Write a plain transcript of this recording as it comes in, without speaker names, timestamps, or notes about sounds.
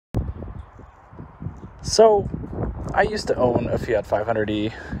So, I used to own a Fiat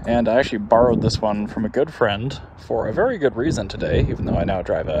 500e, and I actually borrowed this one from a good friend for a very good reason today, even though I now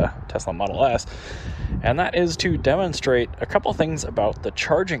drive a Tesla Model S, and that is to demonstrate a couple things about the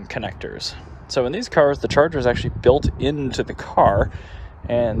charging connectors. So in these cars, the charger is actually built into the car,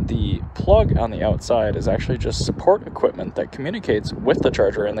 and the plug on the outside is actually just support equipment that communicates with the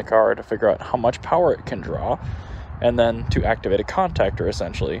charger in the car to figure out how much power it can draw, and then to activate a contactor,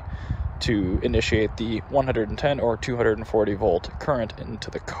 essentially, to initiate the 110 or 240 volt current into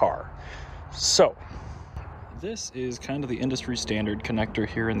the car. So, this is kind of the industry standard connector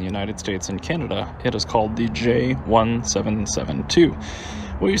here in the United States and Canada. It is called the J1772.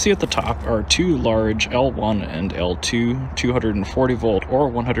 What you see at the top are two large L1 and L2 240 volt or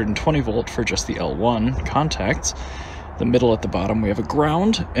 120 volt for just the L1 contacts. The middle at the bottom we have a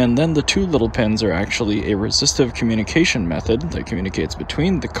ground, and then the two little pins are actually a resistive communication method that communicates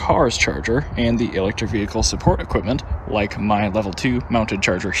between the car's charger and the electric vehicle support equipment, like my level 2 mounted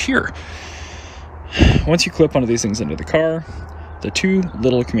charger here. Once you clip one of these things into the car, the two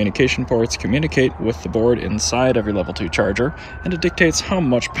little communication ports communicate with the board inside of your level 2 charger, and it dictates how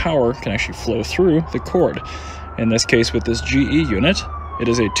much power can actually flow through the cord. In this case, with this GE unit, it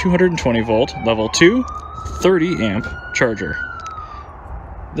is a 220 volt level 2 30 amp charger.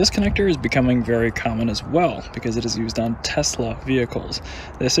 This connector is becoming very common as well because it is used on Tesla vehicles.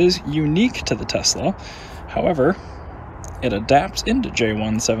 This is unique to the Tesla. However, it adapts into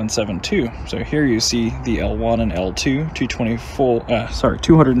J1772. So here you see the L1 and L2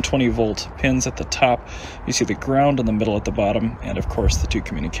 220 volt pins at the top. You see the ground in the middle at the bottom, and of course the two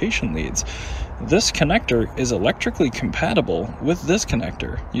communication leads. This connector is electrically compatible with this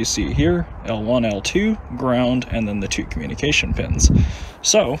connector. You see here L1, L2, ground, and then the two communication pins.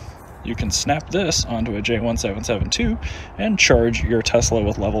 So you can snap this onto a J1772 and charge your Tesla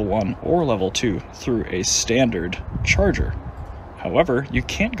with level 1 or level 2 through a standard charger. However, you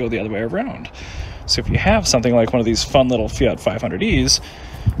can't go the other way around. So if you have something like one of these fun little Fiat 500Es,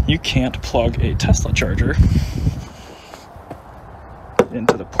 you can't plug a Tesla charger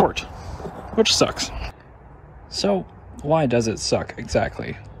into the port, which sucks. So why does it suck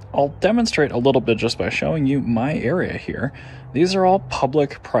exactly? I'll demonstrate a little bit just by showing you my area here. These are all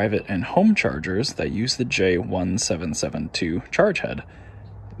public, private, and home chargers that use the J1772 charge head.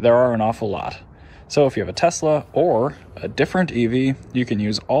 There are an awful lot. So if you have a Tesla or a different EV, you can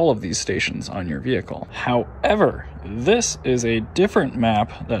use all of these stations on your vehicle. However, this is a different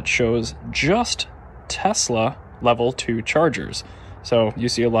map that shows just Tesla level 2 chargers. So you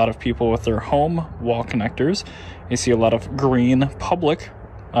see a lot of people with their home wall connectors. You see a lot of green public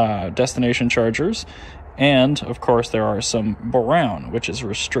destination chargers, and of course there are some brown, which is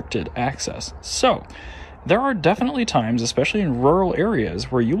restricted access. So there are definitely times, especially in rural areas,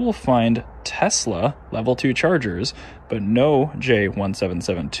 where you will find Tesla level 2 chargers but no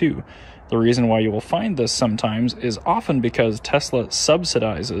J1772. The reason why you will find this sometimes is often because Tesla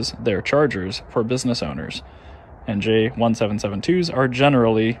subsidizes their chargers for business owners, and J1772s are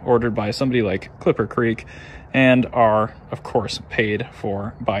generally ordered by somebody like Clipper Creek and are, of course, paid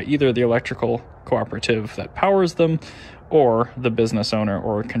for by either the electrical cooperative that powers them or the business owner,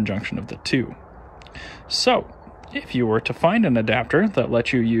 or a conjunction of the two. So, if you were to find an adapter that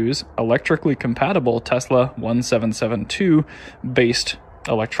lets you use electrically compatible Tesla 1772 based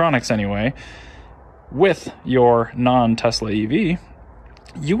electronics anyway, with your non-Tesla EV,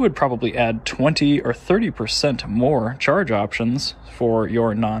 you would probably add 20 or 30% more charge options for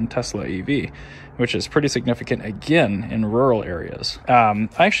your non-Tesla EV, which is pretty significant again in rural areas. I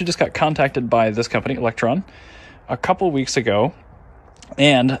actually just got contacted by this company, Lectron, a couple weeks ago,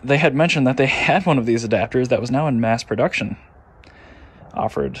 and they had mentioned that they had one of these adapters that was now in mass production.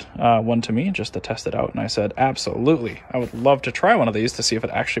 Offered one to me just to test it out, and I said, absolutely, I would love to try one of these to see if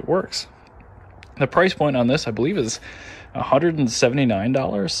it actually works. The price point on this, I believe, is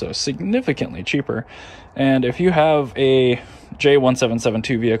 $179, so significantly cheaper. And if you have a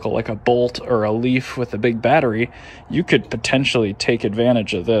J1772 vehicle like a Bolt or a Leaf with a big battery, you could potentially take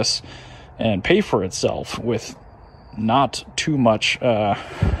advantage of this and pay for itself with not too much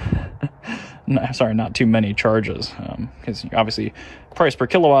not too many charges, because obviously price per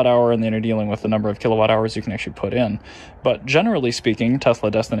kilowatt hour, and then you're dealing with the number of kilowatt hours you can actually put in. But generally speaking, Tesla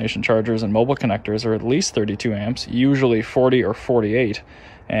destination chargers and mobile connectors are at least 32 amps, usually 40 or 48,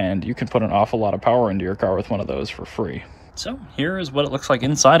 and you can put an awful lot of power into your car with one of those for free. So here is what it looks like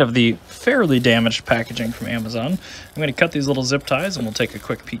inside of the fairly damaged packaging from Amazon. I'm going to cut these little zip ties and we'll take a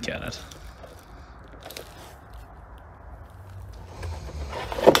quick peek at it.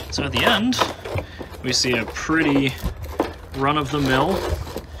 So at the end, we see a pretty run-of-the-mill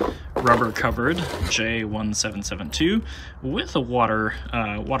rubber covered J1772 with a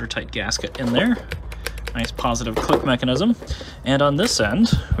watertight gasket in there. Nice positive click mechanism. And on this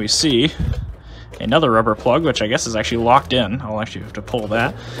end, we see another rubber plug, which I guess is actually locked in. I'll actually have to pull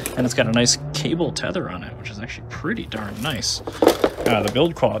that. And it's got a nice cable tether on it, which is actually pretty darn nice. The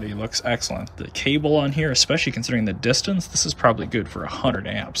build quality looks excellent. The cable on here, especially considering the distance, this is probably good for 100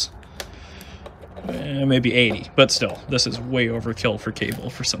 amps. Maybe 80, but still, this is way overkill for cable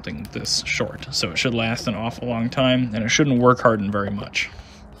for something this short. So it should last an awful long time, and it shouldn't work harden very much.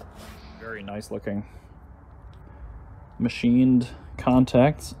 Very nice looking machined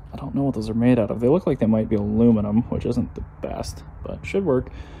contacts. I don't know what those are made out of. They look like they might be aluminum, which isn't the best, but should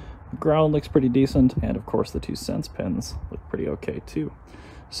work. The ground looks pretty decent, and of course the 2 sense pins look pretty okay too.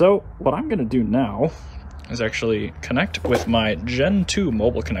 So what I'm going to do now is actually connect with my Gen 2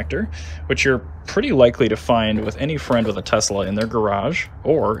 mobile connector, which you're pretty likely to find with any friend with a Tesla in their garage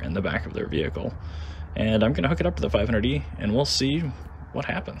or in the back of their vehicle. And I'm going to hook it up to the 500E, and we'll see what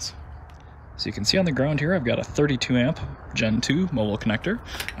happens. So you can see on the ground here, I've got a 32 amp Gen 2 mobile connector.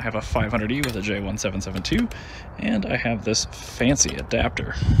 I have a 500E with a J1772, and I have this fancy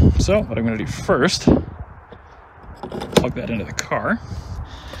adapter. So what I'm going to do first, plug that into the car.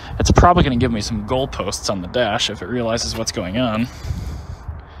 It's probably going to give me some goalposts on the dash if it realizes what's going on.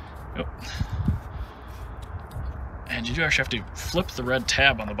 Oh. And you do actually have to flip the red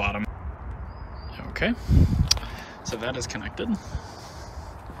tab on the bottom. Okay, so that is connected.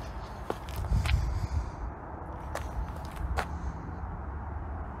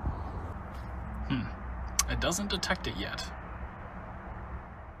 It doesn't detect it yet.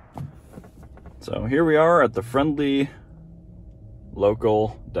 So here we are at the friendly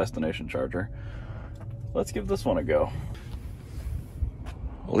local destination charger. Let's give this one a go.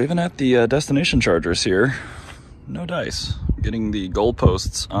 Well, even at the destination chargers here, no dice. I'm getting the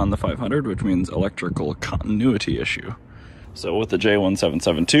goalposts on the 500, which means electrical continuity issue. So with the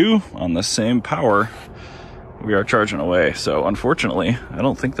J1772 on the same power, we are charging away. So unfortunately, I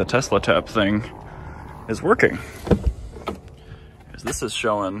don't think the Tesla tap thing is working, because this is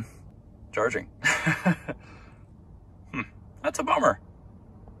showing charging. That's a bummer.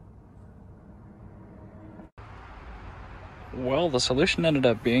 Well, the solution ended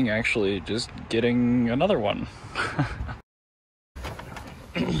up being actually just getting another one.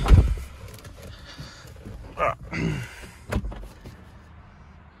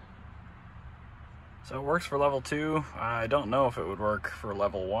 So it works for level 2. I don't know if it would work for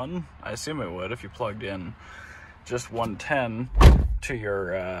level 1. I assume it would if you plugged in just 110 to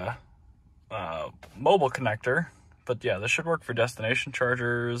your mobile connector. But yeah, this should work for destination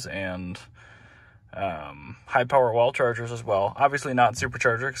chargers and high power wall chargers as well. Obviously not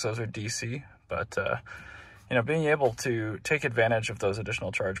supercharger because those are DC, but you know, being able to take advantage of those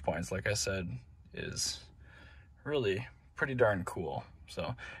additional charge points, like I said, is really pretty darn cool.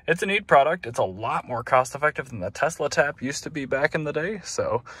 So it's a neat product. It's a lot more cost effective than the Tesla tap used to be back in the day.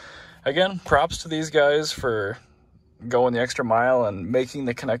 So again, props to these guys for going the extra mile and making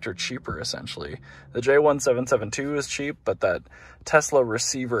the connector cheaper, essentially. The J1772 is cheap, but that Tesla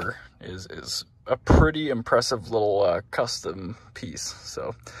receiver is a pretty impressive little custom piece.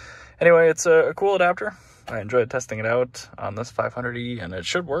 So anyway, it's a cool adapter. I enjoyed testing it out on this 500E, and it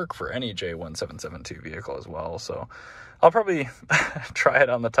should work for any J1772 vehicle as well. So I'll probably try it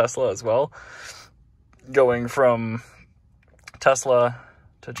on the Tesla as well, going from Tesla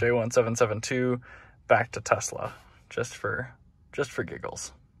to J1772 back to Tesla, just for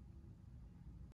giggles.